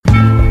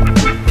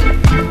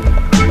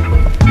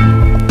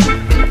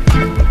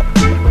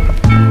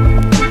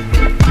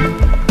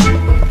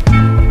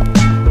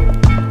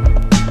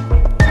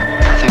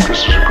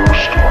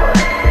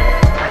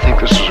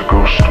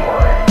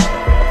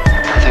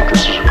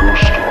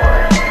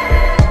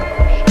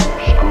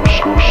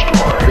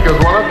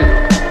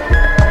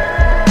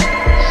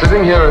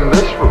Sitting here in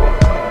this room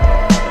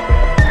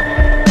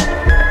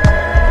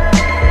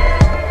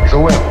is a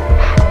werewolf.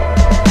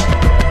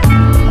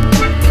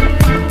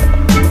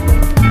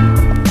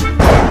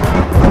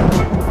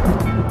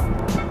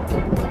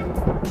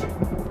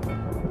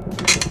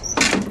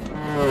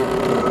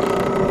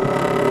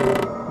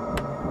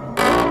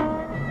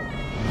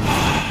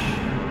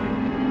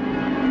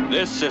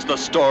 This is the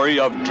story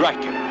of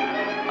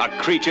Dracula, a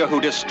creature who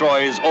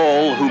destroys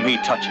all whom he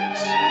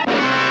touches.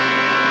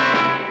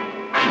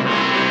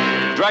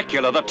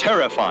 Dracula the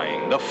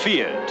terrifying, the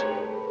feared,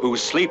 who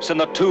sleeps in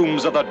the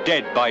tombs of the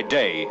dead by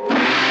day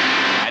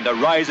and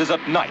arises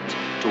at night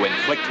to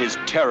inflict his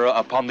terror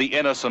upon the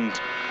innocent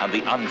and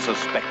the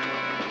unsuspecting.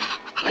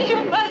 Oh,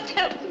 you must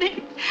help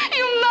me.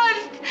 You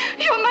must.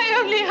 You're my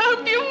only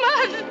hope. You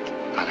must.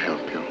 I'll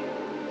help you.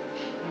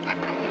 I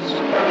promise.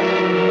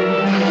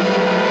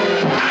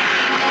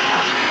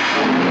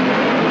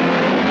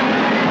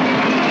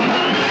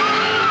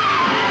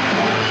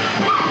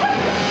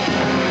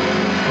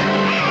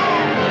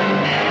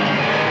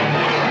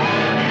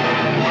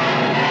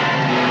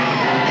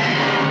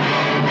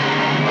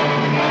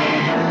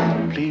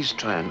 Please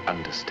try and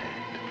understand.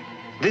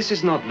 This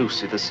is not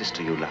Lucy, the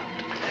sister you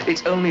loved.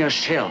 It's only a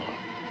shell,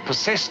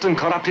 possessed and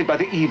corrupted by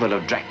the evil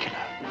of Dracula.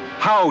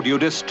 How do you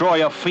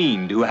destroy a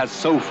fiend who has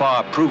so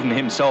far proven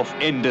himself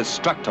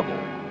indestructible?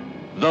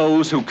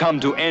 Those who come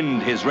to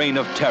end his reign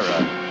of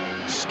terror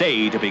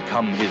stay to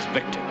become his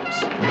victims.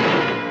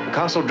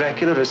 Castle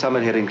Dracula is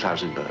somewhere here in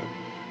Klausenberg.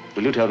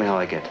 Will you tell me how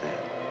I get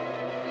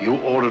there? You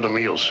ordered a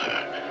meal,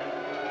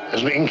 sir.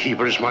 As an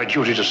innkeeper, it's my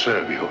duty to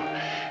serve you.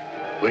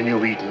 When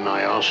you've eaten,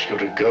 I ask you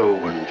to go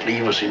and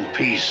leave us in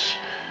peace.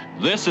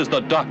 This is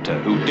the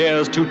doctor who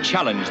dares to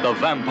challenge the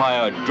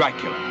vampire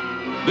Dracula.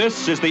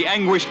 This is the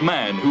anguished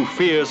man who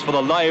fears for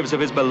the lives of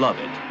his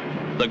beloved,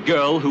 the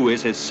girl who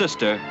is his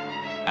sister,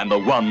 and the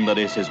one that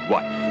is his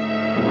wife.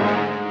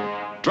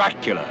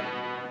 Dracula,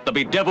 the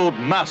bedeviled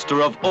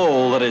master of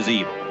all that is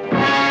evil.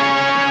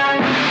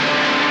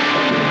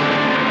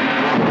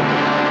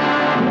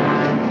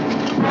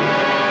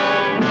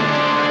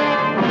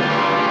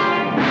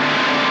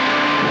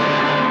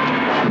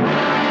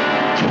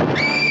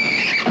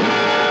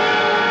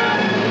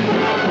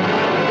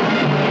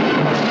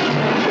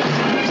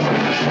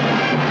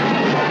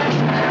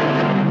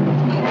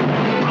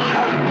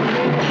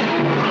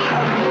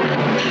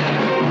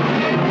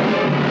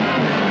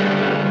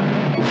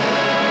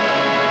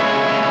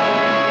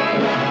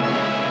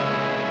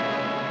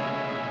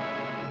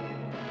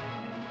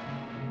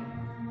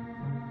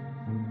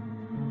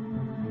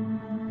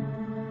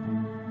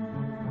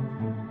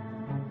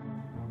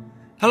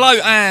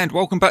 Hello and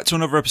welcome back to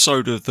another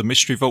episode of the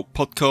Mystery Vault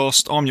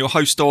podcast. I'm your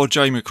host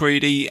RJ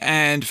McCready,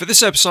 and for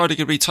this episode I'm going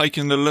to be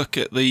taking a look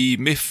at the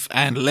myth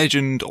and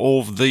legend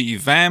of the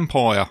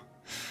vampire.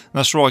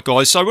 That's right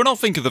guys, so when I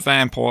think of the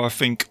vampire I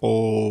think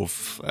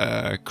of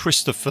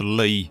Christopher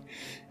Lee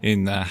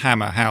in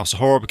Hammer House of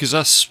Horror, because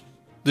that's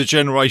the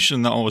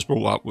generation that I was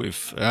brought up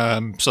with.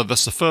 So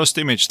that's the first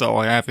image that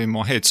I have in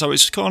my head. So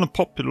it's kind of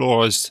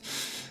popularised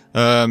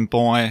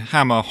by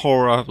Hammer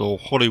Horror or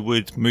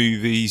Hollywood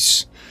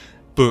movies,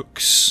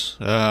 books,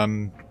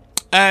 and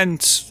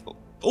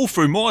all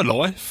through my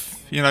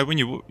life, you know,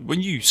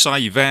 when you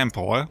say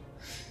vampire,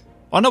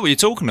 I know what you're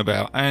talking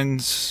about,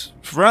 and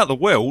throughout the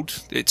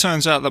world it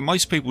turns out that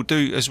most people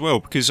do as well,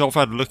 because I've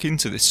had a look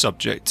into this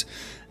subject,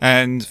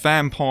 and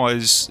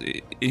vampires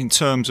in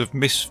terms of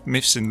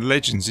myths and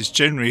legends is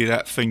generally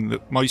that thing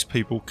that most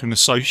people can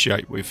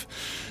associate with,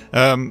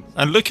 and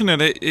looking at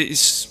it,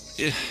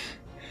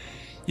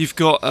 you've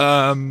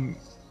got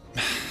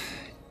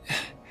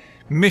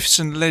myths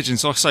and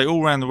legends, like I say,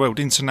 all around the world.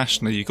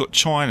 Internationally, you've got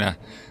China,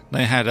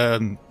 they had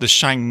the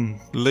Shang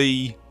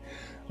Li.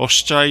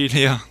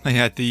 Australia, they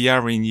had the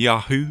Yarin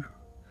Yahoo.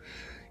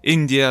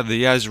 India,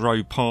 the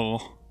Azro Pa.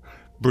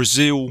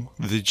 Brazil,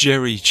 the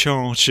Jerry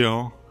Char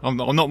Char. I'm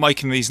not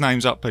making these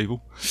names up,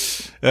 people.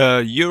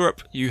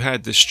 Europe, you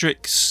had the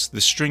Strix,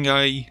 the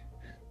Stringay,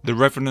 the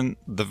Revenant,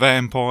 the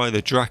Vampire,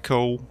 the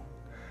Dracul.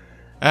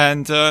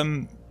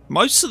 And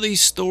most of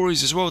these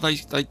stories as well, they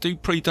do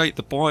predate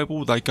the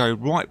Bible. They go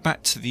right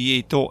back to the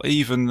year dot.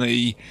 Even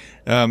the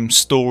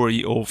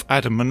story of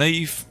Adam and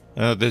Eve.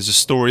 There's a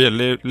story of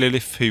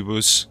Lilith, who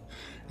was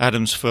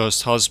Adam's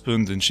first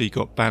husband, and she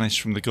got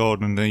banished from the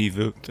Garden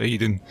of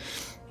Eden.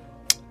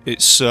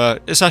 It's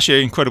actually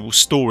an incredible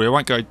story. I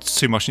won't go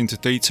too much into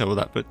detail with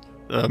that, but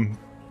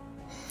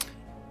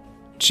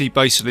she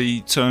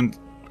basically turned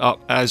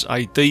up as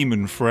a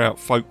demon throughout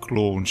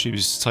folklore, and she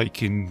was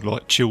taking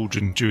like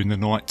children during the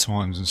night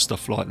times and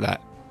stuff like that.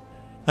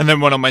 And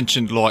then when I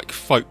mentioned like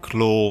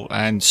folklore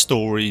and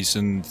stories,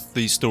 and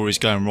these stories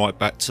going right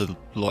back to,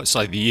 like,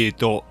 say, the year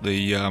dot,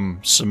 the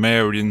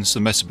Sumerians, the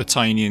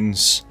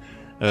Mesopotamians,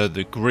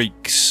 the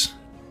Greeks,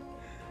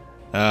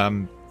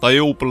 they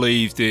all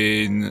believed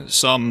in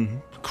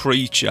some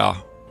creature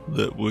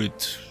that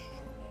would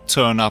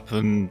turn up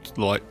and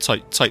like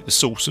take the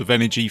source of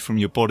energy from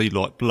your body,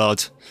 like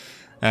blood,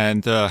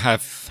 and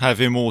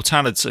have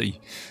immortality,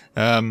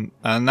 and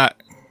that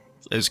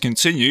has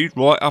continued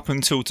right up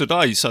until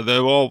today. So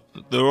there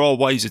are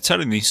ways of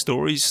telling these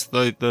stories.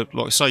 Like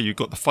I say, you've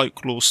got the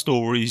folklore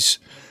stories,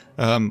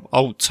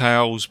 old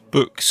tales,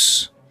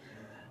 books,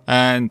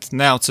 and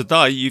now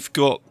today you've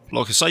got,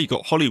 like I say, you've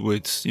got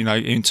Hollywood,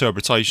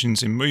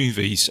 interpretations in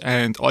movies.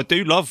 And I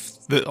do love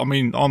that. I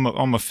mean, I'm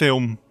a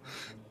film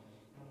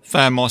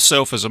fan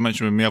myself, as I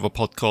mentioned in my other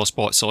podcast,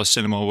 Bite Size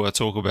Cinema, where I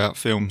talk about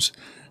films.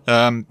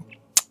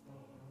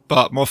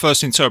 But my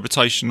first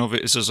interpretation of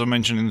it is, as I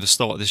mentioned in the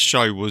start of this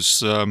show, was,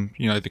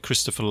 the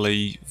Christopher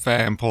Lee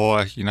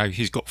vampire.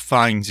 He's got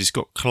fangs, he's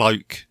got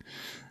cloak,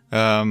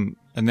 and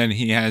then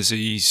he has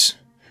his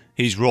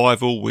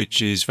rival,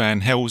 which is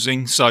Van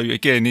Helsing. So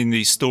again, in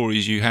these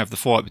stories, you have the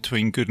fight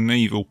between good and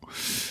evil.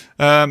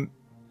 But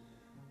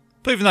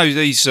even though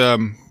these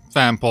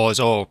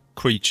vampires are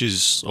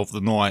creatures of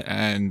the night,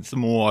 and the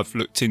more I've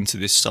looked into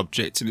this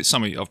subject, and it's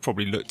something I've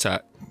probably looked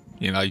at,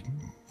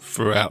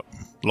 throughout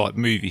like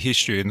movie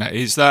history, and that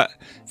is that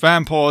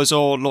vampires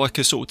are like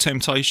a sort of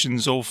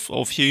temptations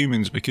of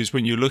humans, because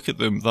when you look at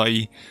them,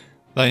 they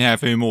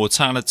have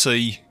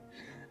immortality.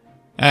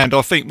 And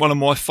I think one of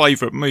my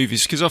favourite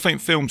movies, because I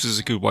think films is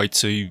a good way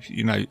to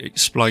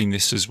explain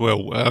this as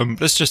well.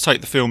 Let's just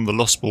take the film The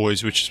Lost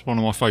Boys, which is one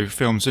of my favourite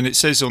films, and it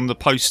says on the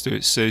poster,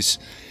 it says,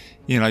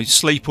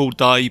 sleep all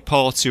day,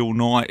 party all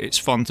night, it's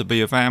fun to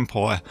be a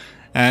vampire.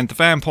 And the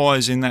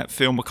vampires in that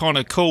film are kind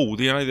of cool.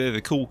 They're the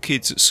cool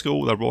kids at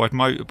school. They ride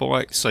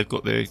motorbikes. They've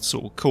got their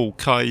sort of cool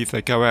cave.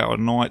 They go out at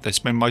night. They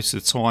spend most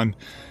of the time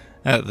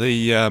at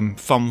the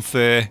fun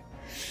fair.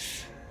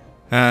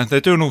 They're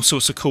doing all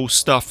sorts of cool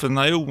stuff. And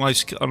they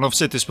almost, and I've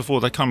said this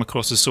before, they come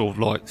across as sort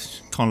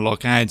of kind of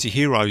like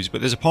anti-heroes. But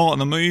there's a part in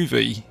the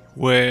movie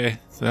where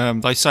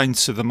they say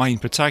to the main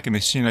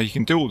protagonist, you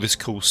can do all this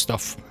cool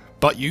stuff,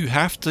 but you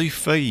have to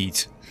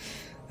feed.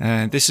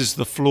 And this is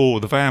the flaw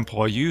of the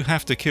vampire. You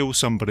have to kill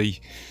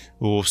somebody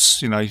or,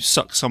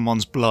 suck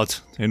someone's blood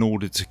in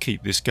order to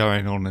keep this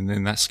going on. And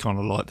then that's kind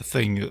of like the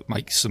thing that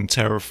makes them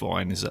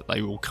terrifying, is that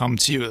they will come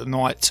to you at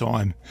night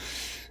time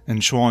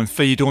and try and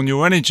feed on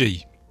your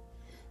energy.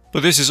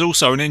 But this is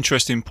also an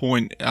interesting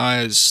point,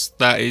 as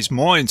that is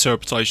my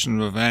interpretation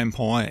of a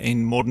vampire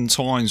in modern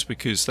times,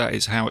 because that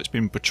is how it's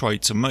been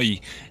portrayed to me.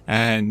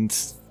 And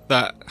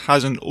that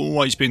hasn't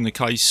always been the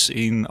case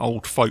in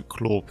old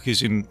folklore,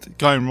 because in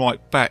going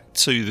right back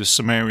to the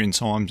Sumerian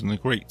times and the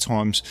Greek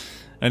times,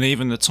 and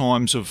even the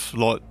times of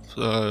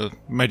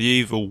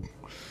medieval,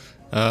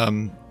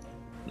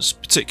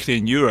 particularly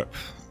in Europe,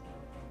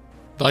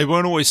 they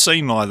weren't always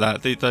seen like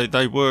that.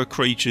 They were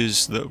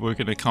creatures that were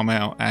going to come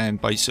out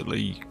and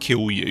basically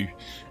kill you,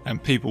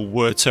 and people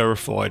were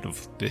terrified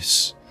of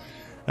this.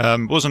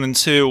 It wasn't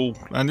until,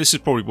 and this is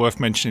probably worth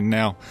mentioning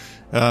now,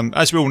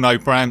 as we all know,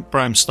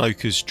 Bram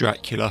Stoker's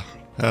Dracula,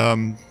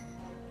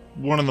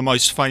 one of the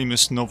most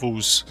famous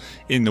novels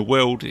in the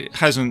world. It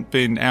hasn't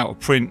been out of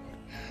print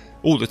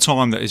all the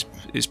time that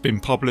it's been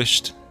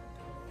published.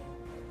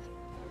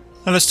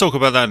 And let's talk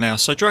about that now.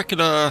 So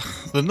Dracula,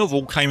 the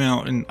novel, came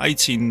out in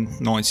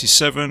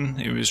 1897.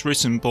 It was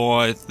written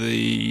by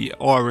the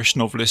Irish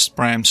novelist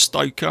Bram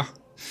Stoker,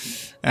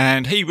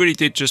 and he really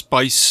did just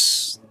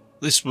base,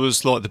 this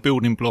was like the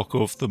building block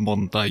of the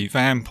modern day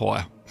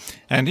vampire.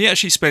 And he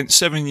actually spent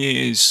 7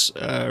 years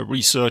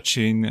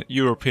researching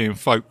European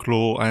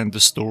folklore and the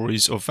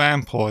stories of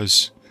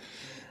vampires.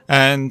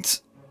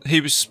 And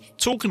he was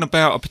talking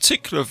about a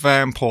particular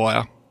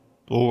vampire,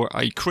 or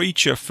a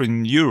creature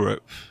from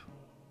Europe,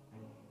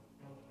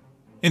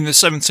 in the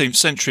 17th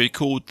century,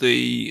 called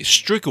the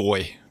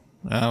Strigoi.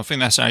 I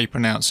think that's how you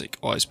pronounce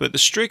it, guys. But the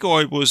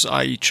Strigoi was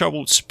a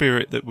troubled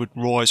spirit that would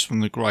rise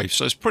from the grave.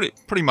 So it's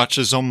pretty much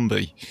a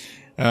zombie.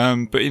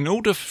 But in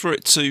order for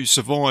it to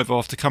survive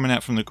after coming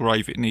out from the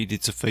grave, it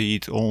needed to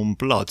feed on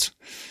blood.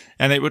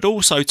 And it would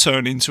also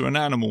turn into an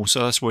animal. So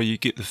that's where you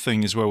get the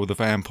thing as well, with the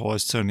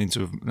vampires turn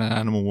into an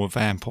animal, or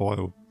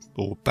vampire,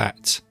 or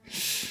bat.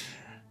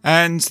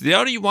 And the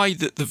only way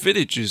that the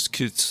villagers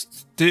could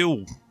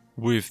deal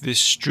with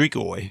this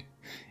Strigoi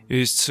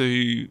is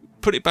to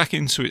put it back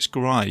into its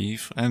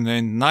grave and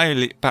then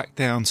nail it back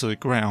down to the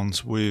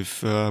ground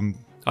with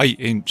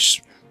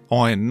 8-inch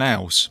iron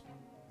nails.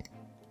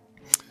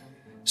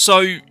 So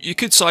you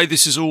could say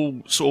this is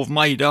all sort of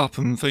made up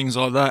and things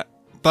like that,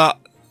 but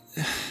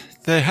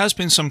there has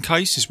been some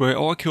cases where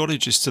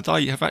archaeologists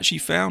today have actually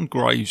found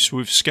graves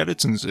with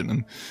skeletons in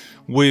them,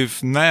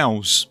 with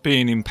nails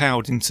being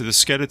impaled into the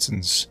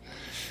skeletons.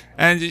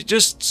 And it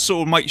just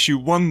sort of makes you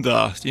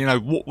wonder,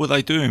 what were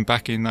they doing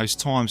back in those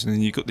times? And then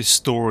you've got this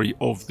story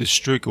of the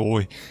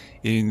Strigoi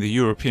in the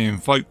European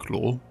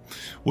folklore,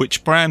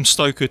 which Bram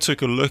Stoker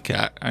took a look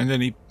at, and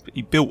then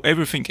he built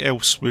everything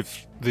else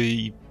with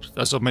the,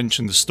 as I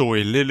mentioned, the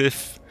story of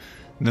Lilith,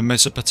 the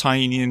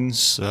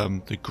Mesopotamians,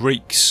 the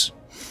Greeks.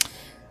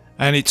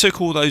 And he took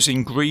all those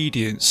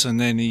ingredients, and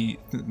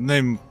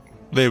then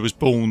there was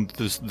born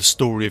the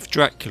story of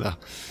Dracula.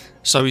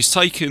 So he's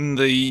taken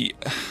the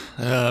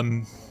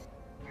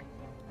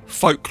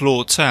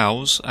folklore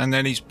tales, and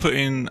then he's put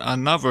in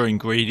another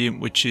ingredient,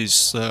 which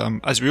is,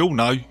 as we all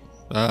know,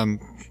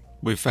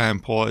 with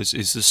vampires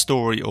is the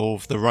story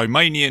of the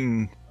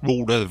Romanian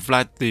ruler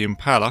Vlad the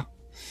Impaler,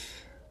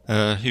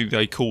 who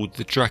they called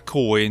the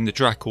Dracoi, and the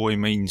Dracoi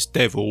means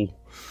devil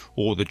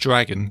or the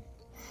dragon.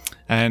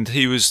 And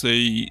he was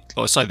the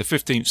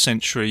 15th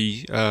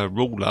century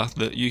ruler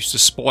that used to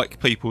spike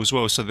people as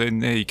well. So then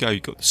there you go, you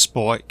got the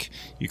spike,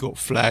 you got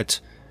Vlad,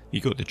 you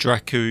got the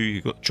Dracu,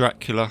 you got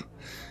Dracula,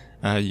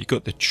 you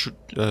got the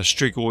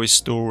Strigoi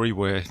story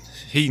where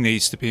he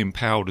needs to be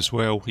impaled as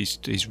well.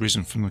 He's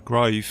risen from the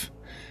grave.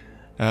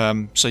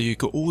 So you've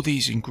got all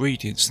these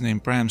ingredients, and then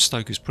Bram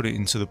Stoker's put it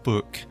into the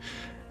book.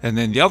 And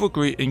then the other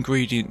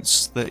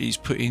ingredients that he's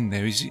put in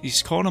there is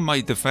he's kind of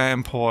made the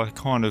vampire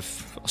kind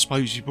of, I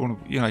suppose you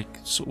want to,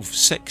 sort of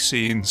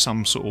sexy in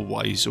some sort of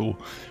ways, or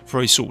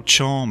very sort of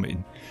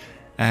charming.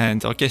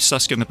 And I guess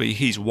that's going to be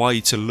his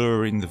way to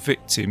lure in the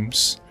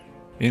victims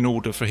in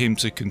order for him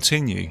to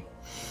continue.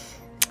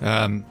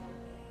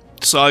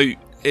 So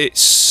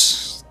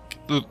it's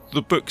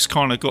the book's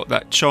kind of got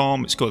that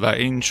charm, it's got that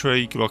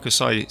intrigue. Like I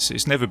say,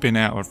 it's never been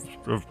out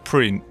of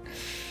print.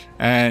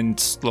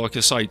 And like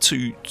I say,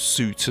 to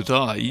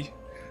today,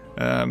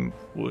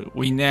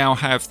 we now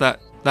have that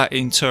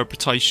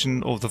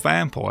interpretation of the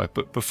vampire.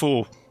 But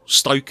before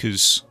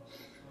Stoker's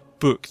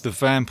book, the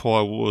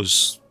vampire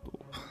was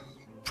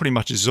pretty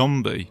much a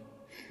zombie,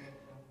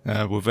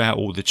 without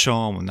all the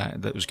charm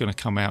and that was going to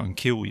come out and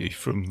kill you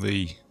from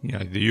the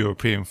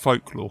European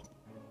folklore.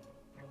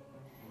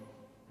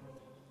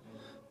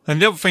 And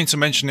the other thing to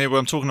mention here when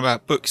I'm talking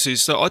about books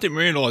is that I didn't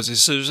realise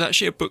this. There was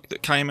actually a book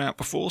that came out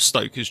before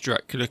Stoker's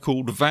Dracula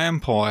called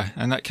Vampire,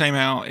 and that came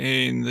out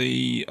in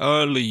the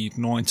early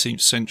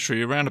 19th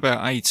century, around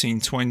about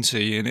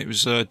 1820, and it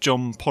was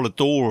John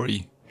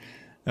Polidori.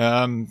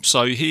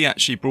 So he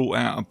actually brought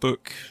out a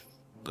book,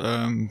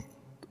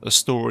 a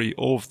story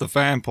of the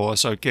vampire.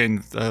 So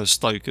again,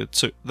 Stoker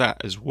took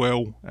that as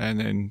well, and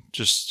then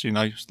just,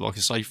 like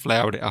I say,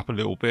 flowered it up a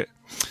little bit.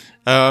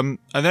 And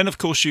then, of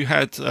course, you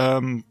had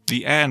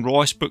the Anne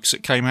Rice books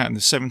that came out in the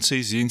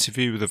 70s, The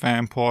Interview with the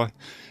Vampire.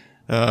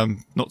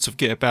 Not to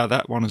forget about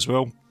that one as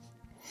well.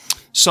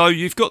 So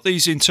you've got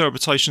these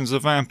interpretations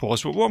of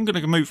vampires. But what I'm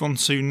going to move on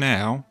to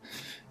now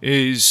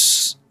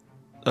is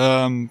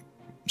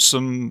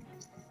some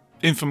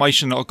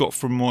information that I got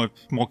from my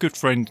good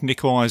friend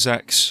Nick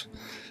Isaacs.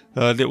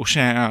 Little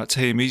shout out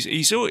to him.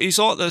 He's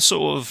like the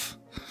sort of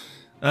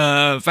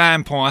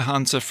vampire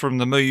hunter from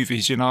the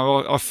movies,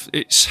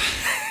 it's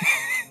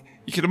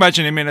you can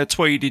imagine him in a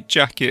tweeded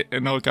jacket,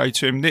 and I'll go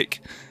to him,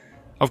 Nick,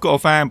 I've got a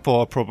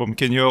vampire problem,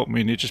 can you help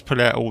me? And he'll just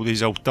pull out all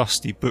these old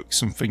dusty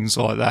books and things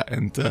like that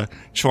and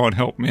try and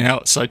help me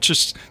out. So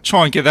just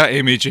try and get that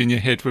image in your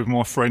head with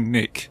my friend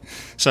Nick.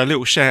 So a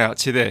little shout out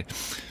to there.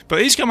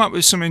 But he's come up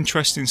with some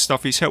interesting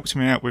stuff. He's helped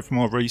me out with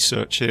my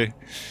research here,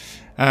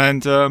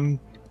 and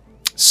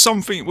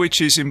something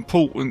which is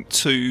important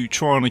to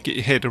trying to get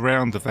your head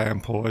around the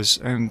vampires,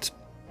 and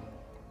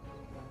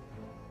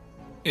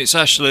it's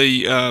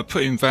actually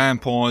putting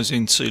vampires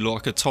into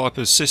like a type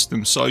of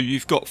system. So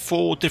you've got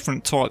 4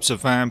 different types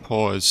of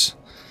vampires.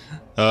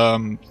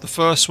 The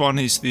first one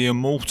is the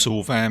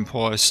immortal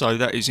vampire, so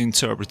that is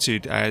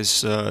interpreted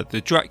as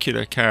the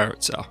Dracula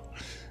character.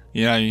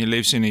 He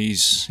lives in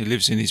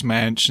his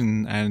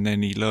mansion, and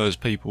then he lures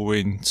people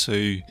in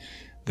to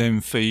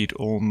then feed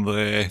on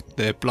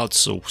their blood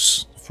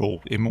source for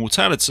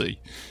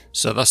immortality.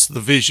 So that's the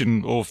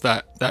vision of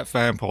that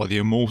vampire, the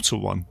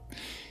immortal one.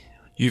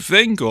 You've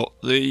then got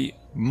the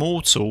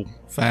mortal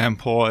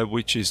vampire,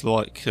 which is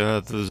like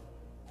the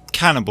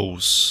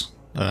cannibals,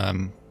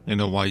 in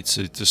a way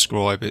to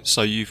describe it.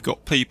 So you've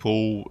got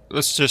people,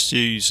 let's just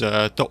use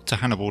Dr.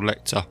 Hannibal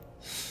Lecter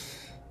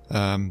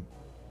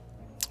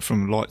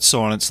from like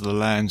Silence of the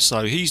Lambs.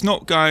 So he's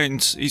going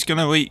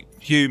to eat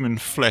human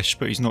flesh,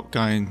 but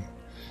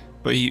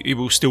he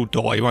will still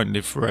die. He won't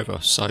live forever.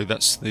 So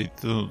that's the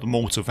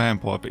mortal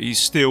vampire. But he's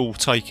still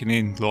taking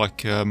in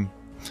like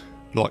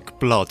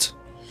blood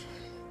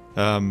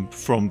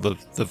from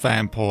the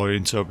vampire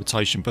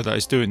interpretation. But that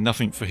is doing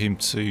nothing for him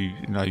to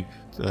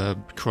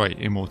create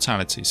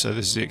immortality. So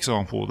this is the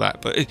example of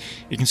that. But it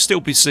can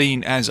still be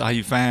seen as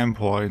a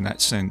vampire in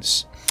that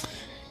sense.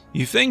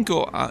 You've then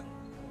got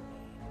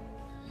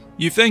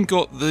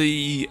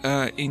the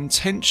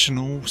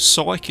intentional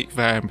psychic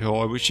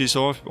vampire, which is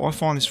I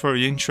find this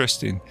very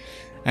interesting,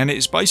 and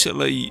it's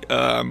basically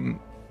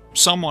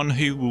someone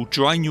who will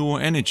drain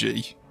your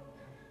energy,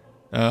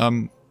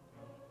 and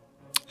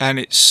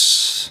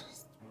it's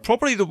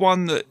probably the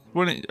one that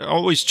I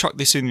always chuck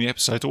this in the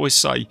episode. I always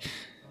say,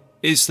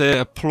 is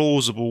there a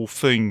plausible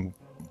thing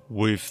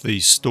with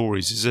these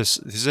stories?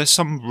 Is there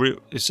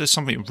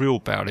something real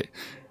about it?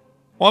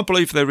 I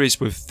believe there is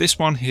with this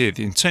one here,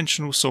 the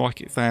intentional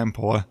psychic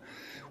vampire,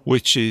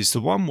 which is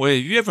the one where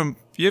you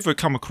ever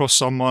come across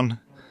someone,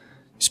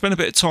 you spend a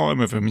bit of time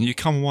with them, and you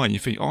come away and you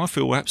think, I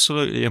feel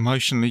absolutely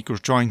emotionally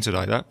drained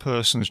today. That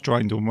person has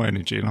drained all my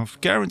energy. And I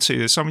guarantee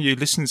there's some of you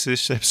listening to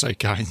this episode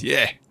going,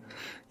 yeah,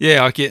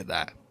 I get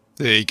that.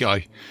 There you go.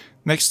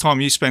 Next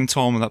time you spend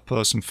time with that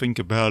person, think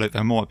about it.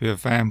 There might be a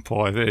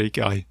vampire. There you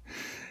go.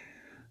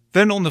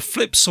 Then on the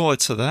flip side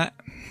to that,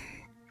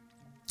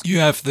 you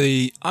have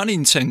the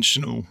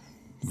unintentional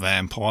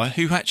vampire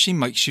who actually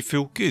makes you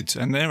feel good,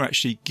 and they're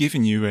actually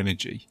giving you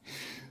energy.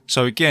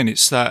 So again,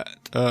 it's that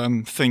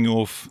thing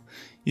of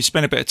you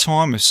spend a bit of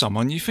time with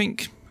someone, you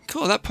think,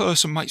 God, that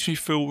person makes me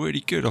feel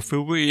really good. I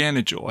feel really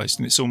energised,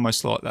 and it's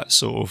almost like that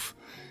sort of,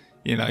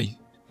 you know,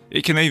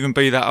 it can even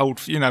be that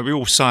old, you know, we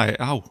all say it,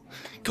 oh,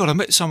 God, I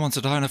met someone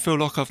today and I feel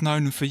like I've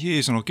known them for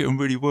years and I get on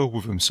really well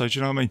with them. So do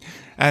you know what I mean?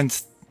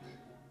 And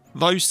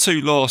those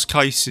two last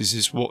cases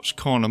is what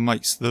kind of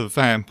makes the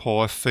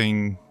vampire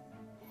thing,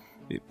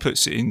 it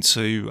puts it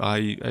into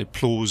a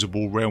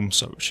plausible realm,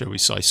 so shall we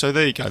say. So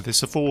there you go, there's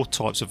the 4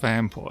 types of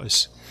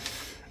vampires.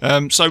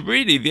 So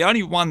really, the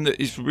only one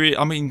that is really,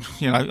 I mean,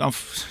 you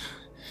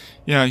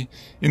know,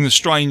 in the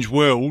strange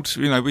world,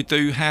 you know, we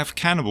do have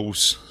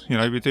cannibals. You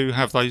know, we do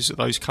have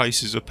those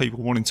cases of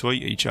people wanting to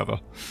eat each other.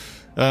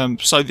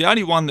 So the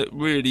only one that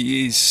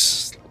really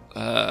is,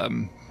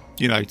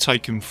 you know,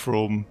 taken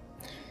from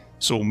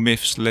sort of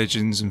myths,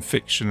 legends, and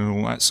fiction and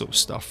all that sort of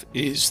stuff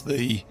is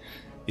the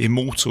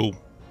immortal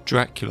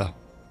Dracula.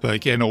 But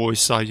again, I always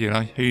say, you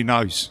know, who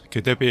knows?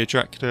 Could there be a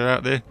Dracula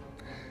out there?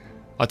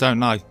 I don't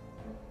know.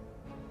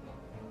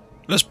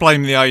 Let's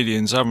blame the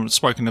aliens. I haven't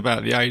spoken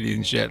about the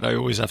aliens yet. They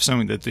always have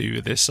something to do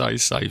with this. They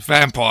say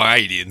vampire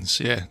aliens.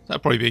 Yeah,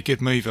 that'd probably be a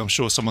good movie. I'm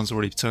sure someone's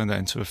already turned that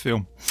into a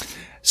film.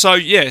 So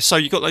yeah, so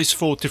you've got those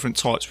 4 different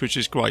types, which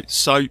is great.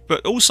 So,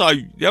 but also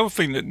the other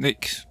thing that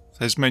Nick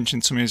has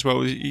mentioned to me as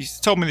well, he's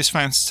told me this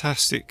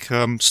fantastic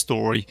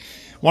story.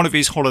 One of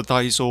his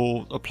holidays,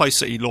 or a place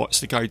that he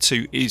likes to go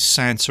to, is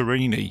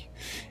Santorini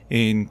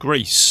in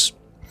Greece.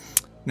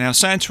 Now,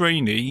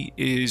 Santorini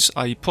is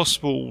a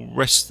possible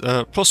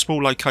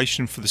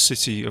location for the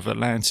city of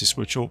Atlantis,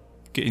 which I'll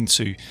get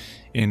into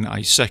in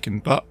a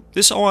second. But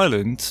this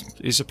island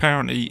is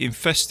apparently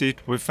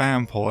infested with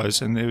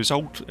vampires, and there is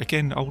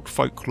old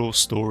folklore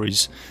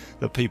stories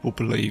that people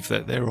believe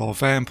that there are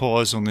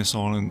vampires on this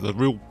island, the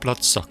real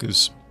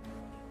bloodsuckers.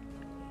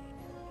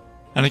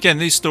 And again,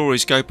 these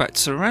stories go back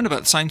to around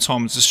about the same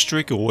time as the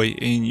Strigoi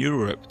in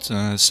Europe,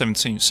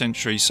 17th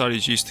century.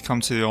 Sailors used to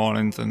come to the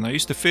island and they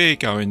used to fear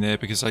going there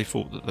because they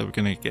thought that they were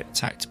going to get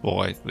attacked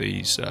by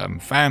these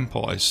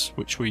vampires,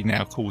 which we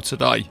now call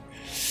today.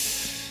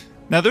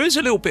 Now, there is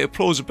a little bit of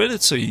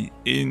plausibility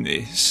in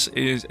this,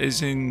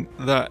 is in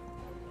that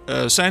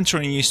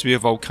Santorini used to be a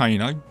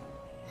volcano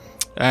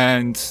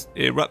and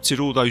it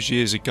erupted all those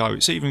years ago.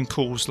 It's even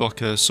caused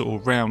like a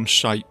sort of round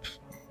shape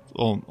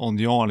on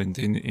the island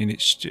in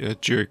its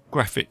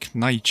geographic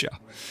nature,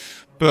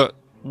 but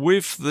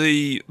with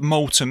the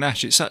molten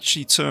ash, it's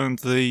actually turned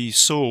the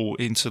soil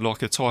into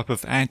like a type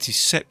of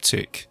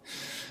antiseptic.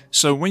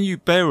 So when you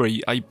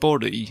bury a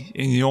body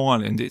in the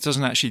island, it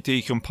doesn't actually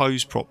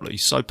decompose properly.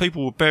 So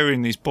people were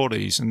burying these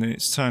bodies, and then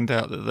it's turned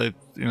out that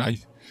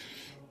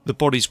the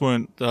bodies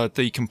weren't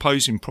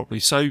decomposing properly.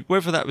 So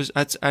whether that was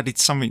added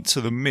something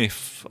to the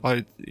myth,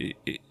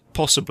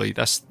 possibly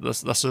that's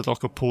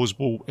like a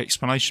plausible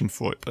explanation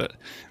for it. But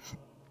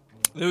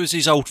there was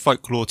these old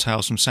folklore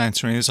tales from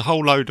Santorini. There's a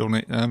whole load on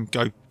it.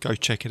 Go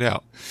check it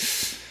out.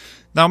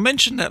 Now, I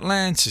mentioned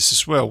Atlantis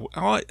as well.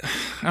 I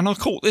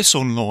caught this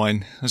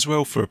online as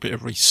well for a bit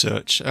of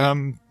research.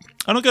 And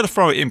I'm going to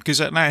throw it in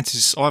because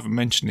Atlantis, I haven't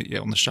mentioned it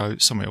yet on the show.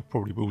 It's something I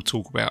probably will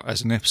talk about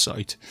as an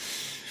episode.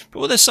 But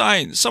what they're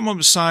saying, someone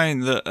was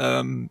saying that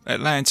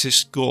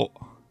Atlantis got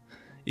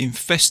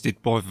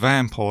infested by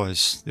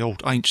vampires, the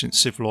old ancient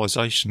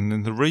civilization,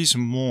 and the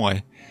reason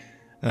why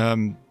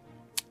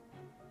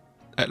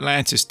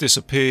Atlantis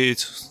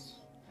disappeared,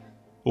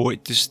 or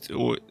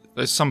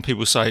as some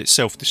people say, it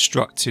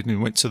self-destructed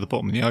and went to the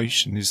bottom of the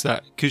ocean, is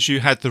that because you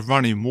had the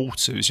running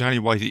water, it's the only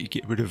way that you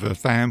get rid of a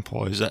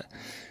vampire. Is that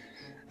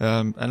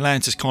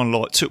Atlantis kind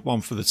of like took one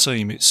for the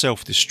team. It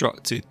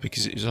self-destructed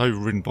because it was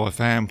overridden by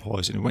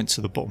vampires and it went to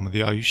the bottom of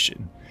the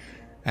ocean.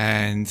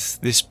 And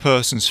this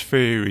person's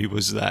theory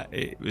was that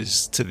it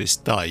was, to this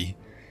day,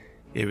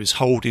 it was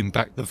holding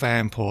back the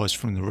vampires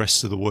from the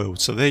rest of the world.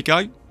 So there you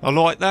go. I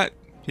like that.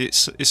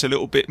 It's a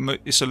little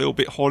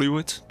bit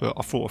Hollywood, but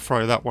I thought I'd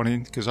throw that one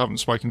in because I haven't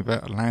spoken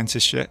about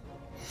Atlantis yet.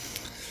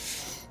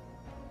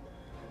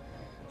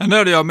 And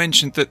earlier I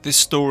mentioned that this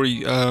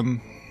story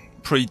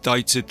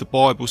predated the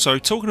Bible. So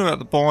talking about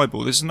the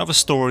Bible, there's another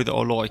story that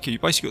I like. You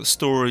basically got the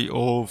story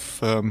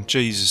of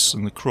Jesus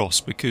and the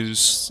cross,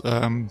 because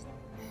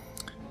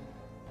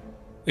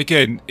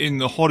again, in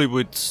the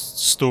Hollywood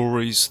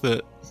stories,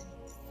 that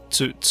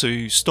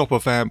to stop a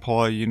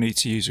vampire you need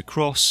to use a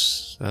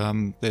cross.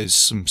 There's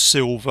some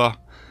silver,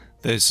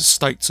 there's a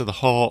stake to the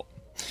heart.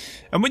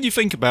 And when you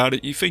think about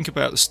it, you think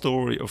about the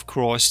story of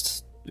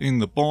Christ in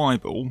the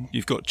Bible.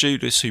 You've got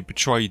Judas who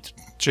betrayed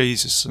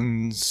Jesus,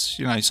 and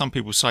some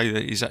people say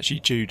that it's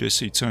actually Judas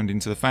who turned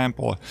into the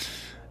vampire.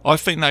 I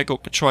think they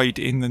got betrayed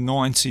in the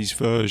 90s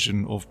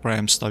version of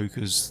Bram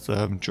Stoker's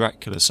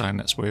Dracula, saying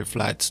that's where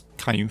Vlad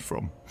came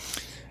from.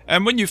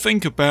 And when you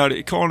think about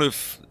it,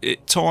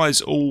 it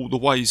ties all the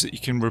ways that you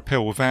can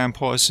repel a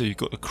vampire. So you've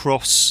got the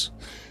cross.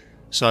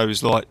 So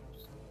it's like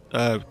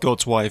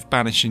God's way of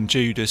banishing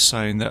Judas,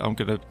 saying that I'm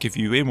going to give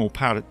you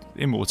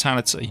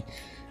immortality.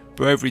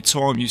 But every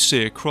time you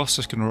see a cross,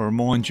 that's going to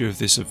remind you of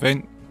this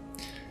event.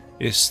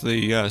 It's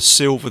the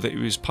silver that he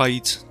was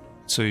paid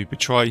to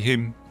betray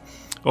him.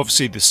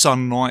 Obviously the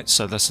sunlight,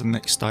 so that's the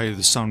next day of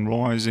the sun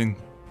rising.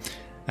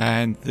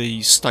 And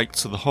the stake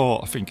to the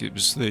heart, I think it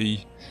was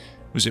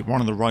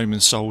one of the Roman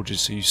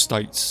soldiers who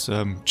staked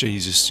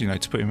Jesus,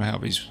 to put him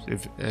out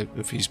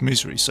of his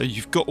misery. So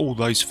you've got all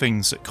those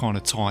things that kind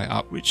of tie it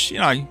up, which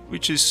I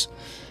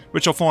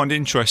find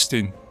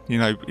interesting,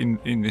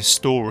 in this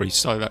story.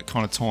 So that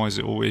kind of ties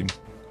it all in.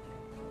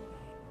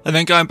 And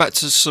then going back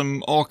to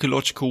some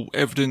archaeological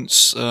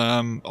evidence,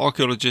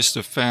 archaeologists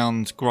have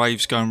found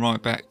graves going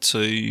right back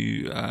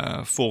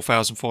to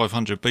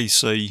 4,500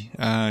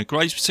 BC.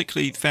 Graves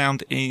particularly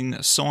found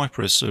in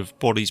Cyprus of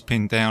bodies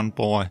pinned down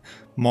by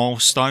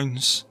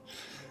milestones.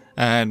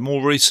 And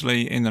more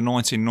recently, in the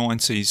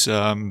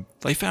 1990s,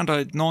 they found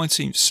a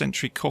 19th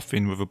century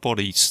coffin with a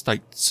body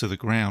staked to the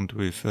ground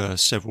with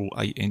several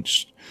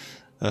 8-inch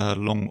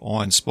long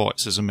iron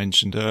spikes, as I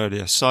mentioned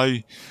earlier. So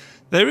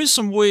there is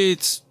some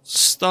weird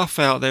stuff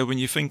out there when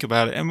you think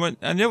about it. And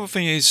the other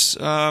thing is,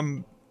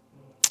 the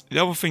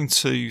other thing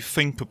to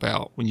think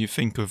about when you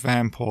think of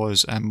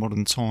vampires and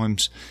modern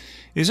times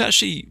is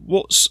actually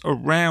what's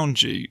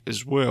around you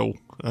as well.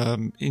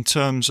 In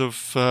terms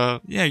of,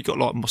 you've got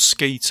like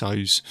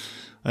mosquitoes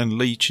and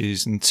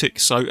leeches and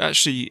ticks. So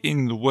actually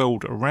in the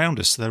world around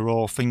us, there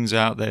are things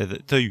out there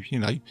that do,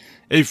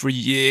 every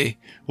year,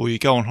 or you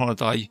go on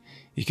holiday,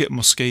 you get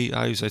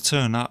mosquitoes, they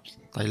turn up,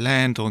 they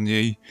land on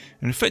you,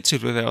 and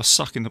effectively they are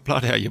sucking the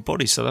blood out of your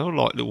body. So they're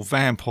like little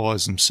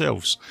vampires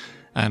themselves.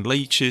 And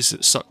leeches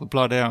that suck the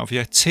blood out of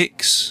you,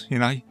 ticks,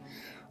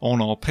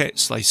 on our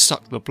pets, they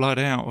suck the blood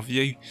out of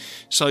you.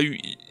 So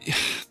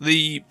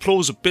the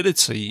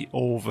plausibility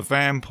of a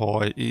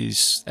vampire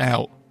is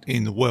out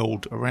in the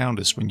world around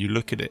us when you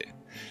look at it.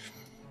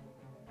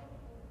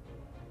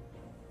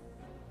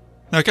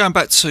 Now going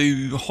back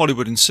to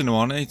Hollywood and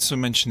cinema, I need to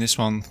mention this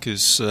one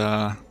because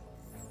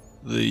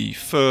the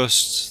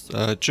first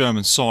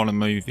German silent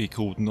movie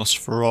called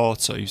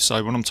Nosferatu.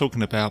 So when I'm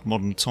talking about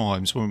modern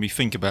times, when we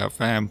think about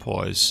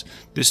vampires,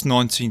 this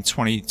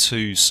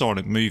 1922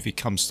 silent movie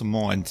comes to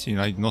mind.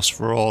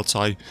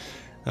 Nosferatu,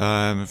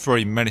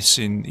 very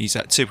menacing. He's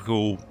that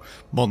typical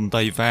modern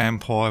day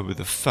vampire with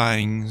the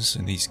fangs,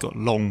 and he's got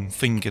long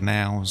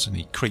fingernails, and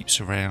he creeps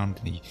around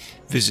and he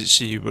visits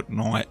you at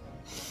night.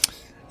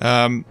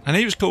 And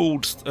he was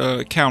called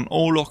Count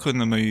Orlok in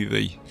the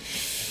movie.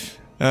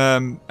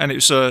 And it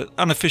was an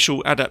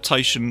unofficial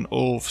adaptation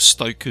of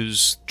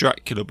Stoker's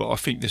Dracula, but I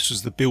think this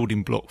was the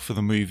building block for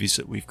the movies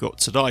that we've got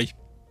today.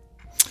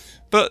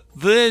 But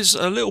there's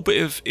a little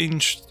bit of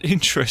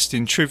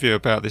interesting trivia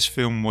about this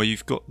film where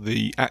you've got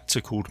the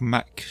actor called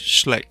Max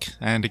Schreck.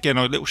 And again,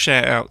 a little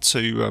shout out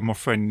to my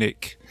friend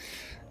Nick,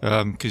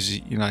 because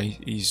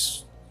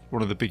he's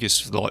one of the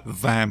biggest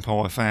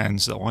vampire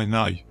fans that I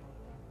know.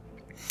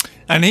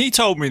 And he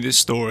told me this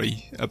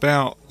story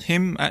about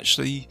him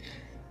actually.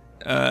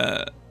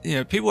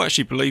 People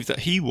actually believe that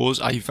he was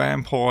a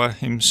vampire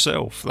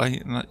himself.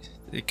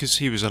 Because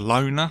he was a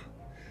loner.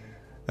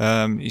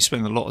 He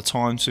spent a lot of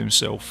time to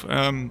himself.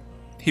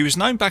 He was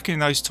known back in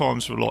those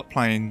times for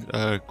playing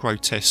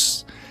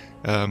grotesque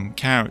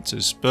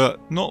characters,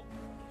 but not.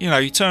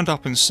 He turned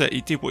up and said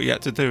he did what he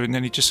had to do, and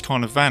then he just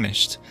kind of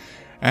vanished.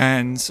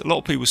 And a lot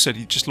of people said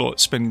he just liked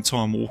spending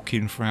time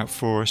walking throughout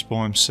forest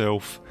by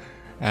himself.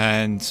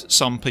 And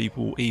some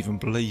people even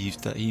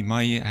believed that he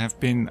may have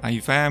been a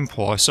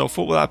vampire. So I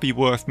thought that'd be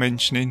worth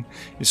mentioning.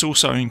 It's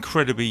also an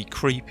incredibly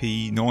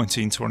creepy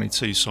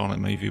 1922 silent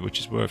movie,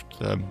 which is worth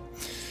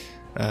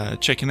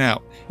checking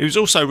out. It was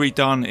also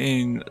redone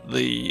in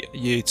the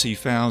year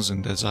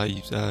 2000 as a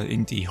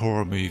indie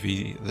horror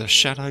movie, The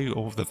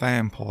Shadow of the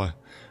Vampire,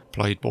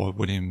 played by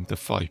William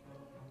Dafoe.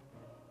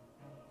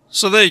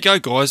 So there you go,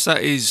 guys.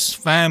 That is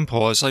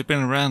vampires. They've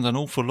been around an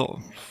awful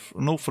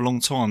long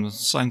time, the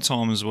same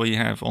time as we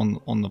have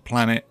on the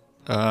planet,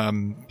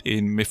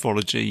 in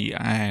mythology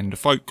and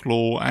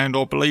folklore, and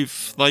I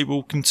believe they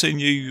will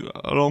continue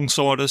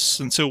alongside us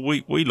until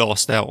we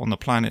last out on the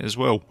planet as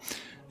well.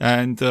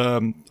 And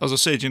as I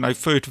said,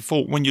 food for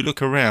thought. When you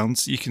look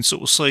around, you can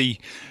sort of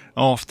see,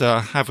 after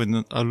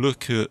having a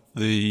look at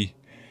the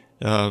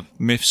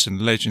myths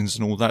and legends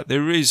and all that,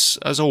 there is,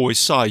 as I always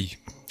say,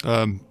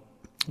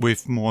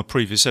 with my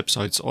previous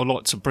episodes, I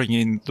like to bring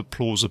in the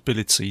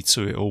plausibility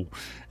to it all,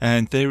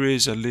 and there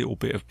is a little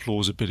bit of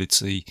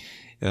plausibility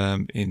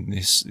in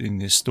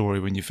this story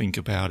when you think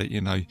about it,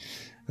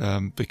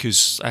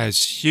 because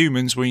as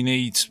humans we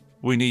need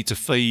to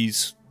feed,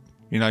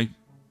 now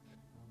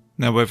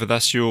whether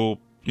that's your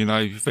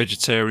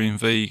vegetarian,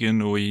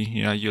 vegan, or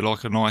you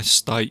like a nice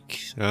steak,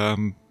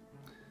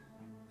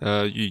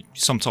 you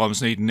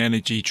sometimes need an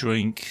energy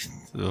drink,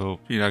 or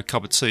a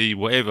cup of tea,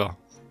 whatever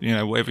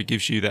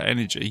gives you that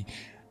energy.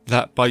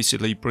 That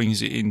basically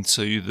brings it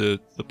into the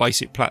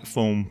basic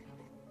platform,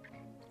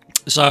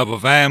 say, of a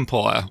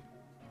vampire,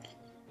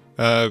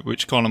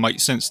 which kind of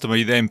makes sense to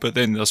me then. But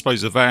then I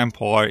suppose the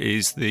vampire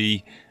is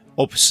the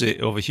opposite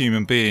of a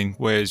human being,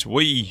 whereas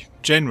we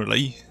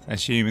generally,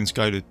 as humans,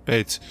 go to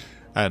bed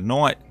at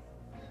night,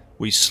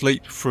 we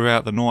sleep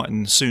throughout the night,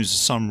 and as soon as the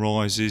sun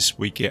rises,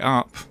 we get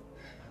up.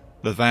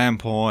 The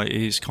vampire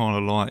is kind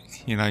of like,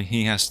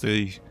 he has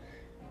to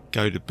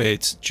go to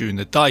bed during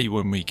the day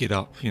when we get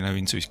up,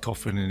 into his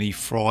coffin, and he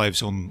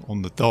thrives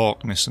on the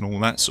darkness and all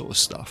that sort of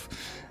stuff.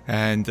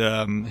 And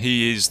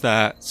he is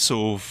that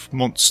sort of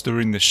monster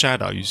in the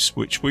shadows,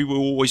 which we will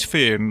always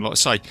fear. And like I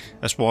say,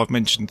 that's why I've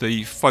mentioned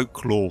the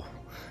folklore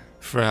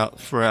throughout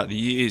the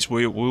years.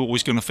 We're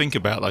always going to think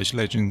about those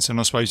legends, and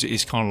I suppose it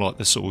is kind of like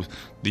the sort of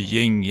the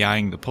yin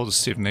yang, the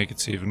positive,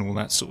 negative, and all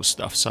that sort of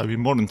stuff. So in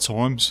modern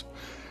times,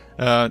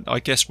 I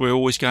guess we're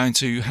always going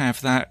to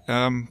have that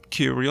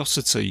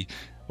curiosity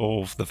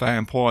of the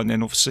vampire. And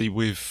then obviously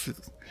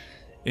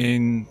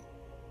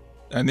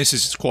and this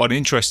is quite an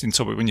interesting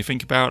topic when you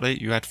think about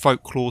it, you had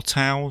folklore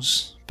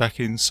tales back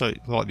in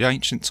like the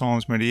ancient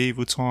times,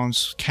 medieval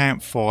times,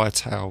 campfire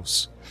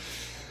tales.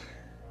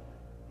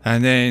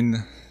 And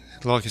then,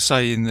 like I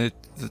say, in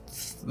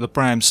the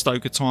Bram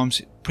Stoker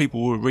times,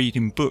 people were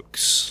reading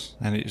books,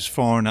 and it was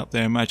firing up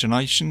their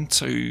imagination.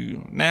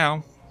 To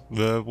now,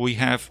 we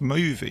have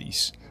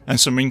movies, and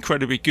some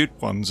incredibly good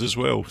ones as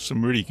well.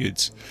 Some really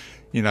good.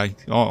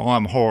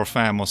 I'm a horror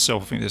fan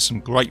myself. I think there's some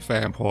great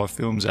vampire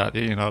films out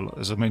there.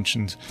 As I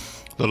mentioned,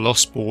 The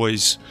Lost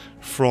Boys,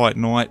 Fright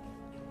Night,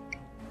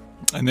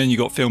 and then you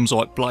got films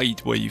like Blade,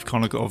 where you've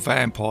kind of got a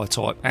vampire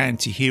type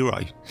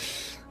anti-hero.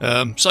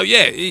 So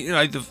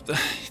yeah,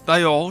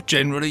 they are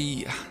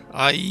generally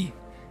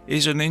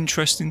is an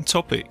interesting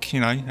topic,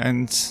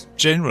 and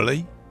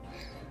generally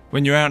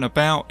when you're out and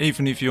about,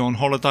 even if you're on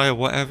holiday or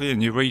whatever,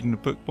 and you're reading a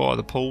book by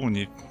the pool,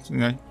 and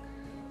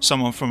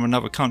someone from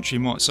another country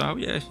might say, oh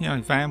yeah,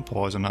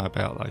 vampires, I know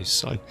about those.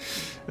 So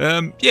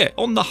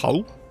on the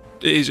whole,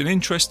 it is an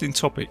interesting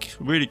topic,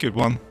 really good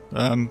one.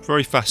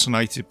 Very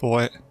fascinated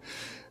by it.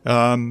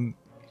 I'm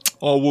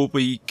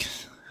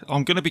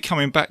going to be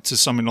coming back to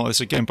something like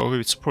this again, but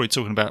we're probably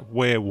talking about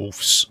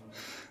werewolves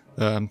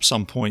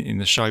some point in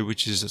the show,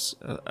 which is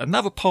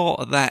another part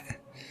of that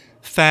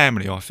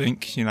family, I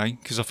think,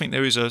 because I think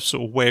there is a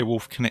sort of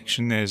werewolf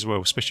connection there as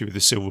well, especially with the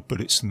silver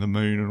bullets and the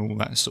moon and all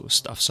that sort of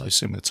stuff, so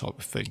similar type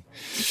of thing.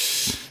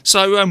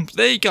 So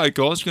there you go,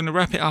 guys. We're going to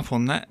wrap it up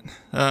on that.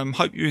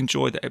 Hope you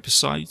enjoyed the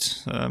episode.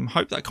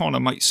 Hope that kind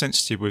of makes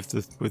sense to you with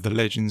the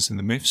legends and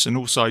the myths, and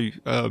also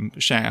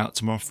shout out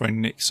to my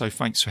friend Nick. So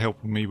thanks for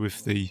helping me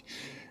with the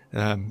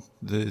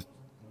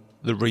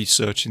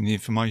research and the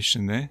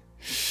information there.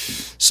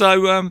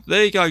 So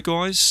there you go,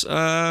 guys.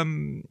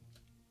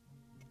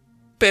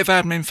 Bit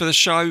of admin for the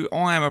show.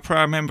 I am a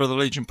proud member of the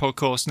Legion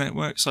Podcast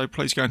Network, so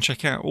please go and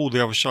check out all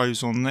the other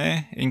shows on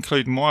there,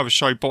 including my other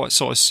show, Bite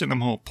Size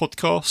Cinema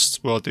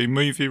Podcast, where I do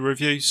movie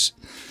reviews.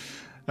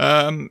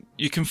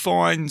 You can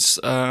find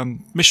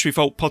Mystery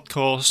Vault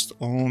Podcast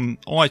on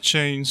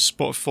iTunes,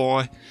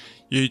 Spotify,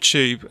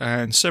 YouTube,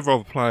 and several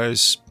other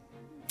players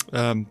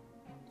on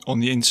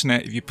the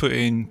internet. If you put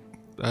in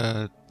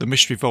the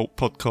Mystery Vault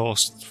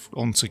Podcast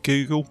onto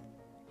Google.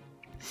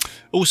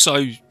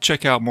 Also,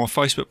 check out my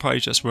Facebook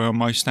page, that's where I'm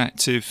most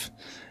active.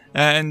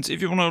 And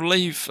if you want to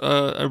leave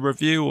a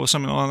review or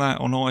something like that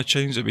on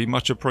iTunes, it'd be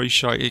much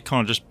appreciated. It kind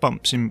of just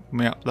bumps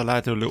me up the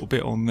ladder a little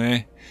bit on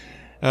there.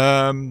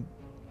 And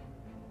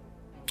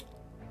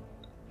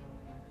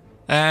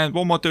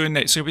what am I doing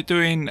next? I'll be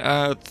doing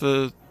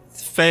the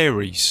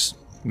fairies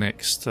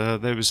next.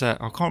 There was that,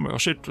 I can't remember, I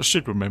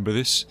should remember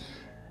this.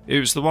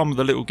 It was the one with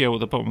the little girl at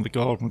the bottom of the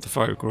garden with the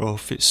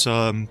photograph. It's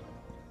an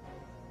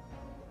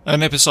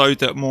episode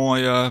that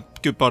my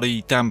good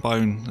buddy Dan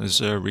Bone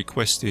has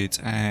requested,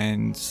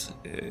 and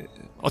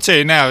I'll tell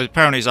you now,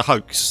 apparently it's a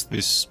hoax,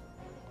 this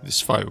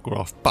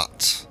photograph,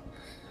 but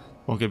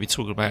what I'm going to be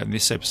talking about in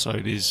this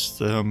episode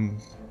is,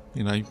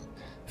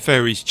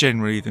 fairies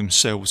generally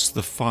themselves,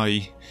 the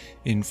fae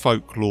in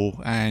folklore,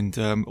 and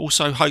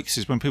also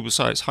hoaxes. When people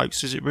say it's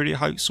hoax, is it really a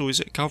hoax or is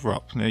it a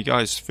cover-up? And there you go,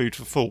 it's food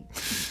for thought.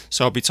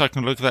 So I'll be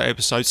taking a look at that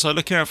episode, so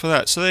look out for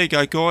that. So there you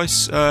go,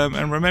 guys,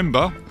 and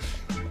remember,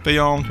 be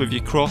armed with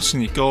your cross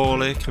and your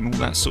garlic and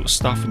all that sort of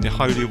stuff and your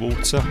holy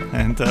water,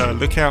 and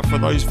look out for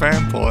those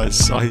vampires.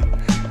 So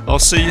I'll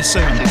see you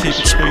soon. Keep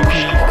it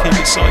spooky, keep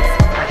it safe.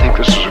 I think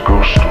this is a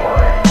ghost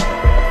story.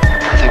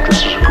 I think this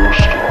is a ghost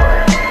story.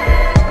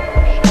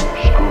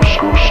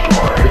 Ghost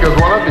story. Because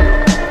one of you,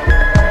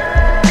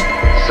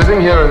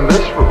 sitting here in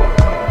this room,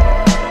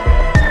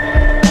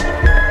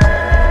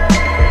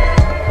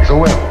 is a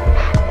werewolf.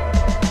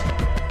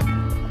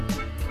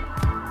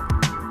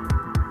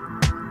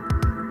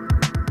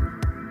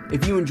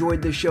 If you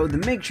enjoyed this show,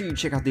 then make sure you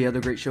check out the other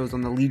great shows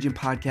on the Legion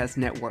Podcast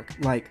Network,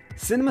 like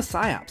Cinema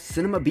Psyops,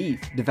 Cinema Beef,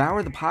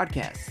 Devour the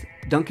Podcast,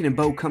 Duncan and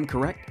Bo Come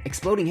Correct,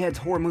 Exploding Heads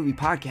Horror Movie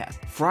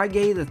Podcast,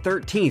 Friday the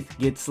 13th,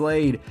 Get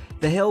Slayed,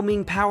 The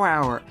Helming Power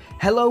Hour,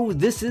 Hello,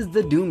 This is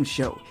the Doom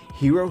Show,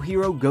 Hero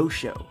Hero Ghost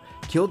Show,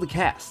 Kill the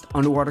Cast,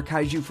 Underwater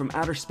Kaiju from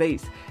Outer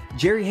Space,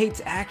 Jerry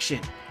Hates Action,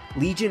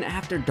 Legion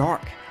After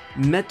Dark,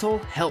 Mental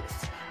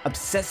Health,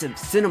 Obsessive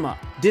Cinema,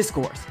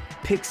 Discourse,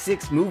 Pick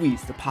Six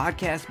Movies, the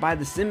podcast by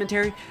The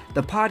Cemetery,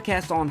 the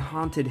podcast on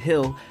Haunted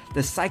Hill,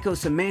 the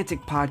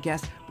Psychosemantic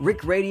podcast,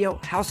 Rick Radio,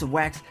 House of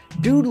Wax,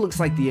 Dude Looks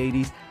Like the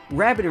 80s,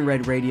 Rabbit and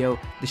Red Radio,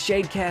 the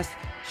Shadecast,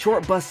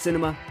 Short Bus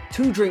Cinema,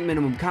 Two Drink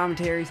Minimum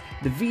Commentaries,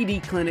 the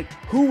VD Clinic,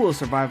 Who Will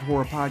Survive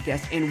Horror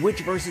Podcast, and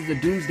Witch vs. the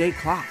Doomsday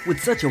Clock.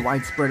 With such a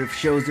wide spread of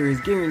shows, there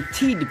is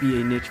guaranteed to be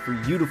a niche for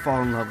you to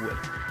fall in love with.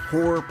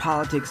 Horror,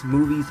 politics,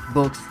 movies,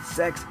 books,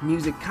 sex,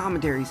 music,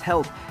 commentaries,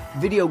 health,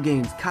 video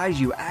games,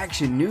 kaiju,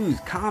 action, news,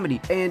 comedy,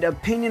 and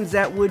opinions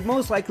that would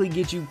most likely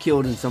get you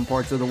killed in some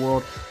parts of the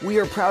world. We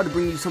are proud to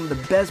bring you some of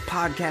the best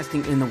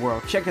podcasting in the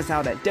world. Check us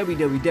out at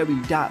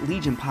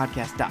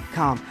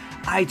www.legionpodcast.com,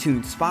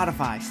 iTunes,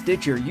 Spotify,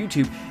 Stitcher,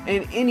 YouTube,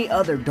 and any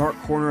other dark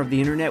corner of the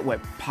internet where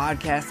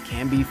podcasts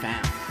can be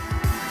found.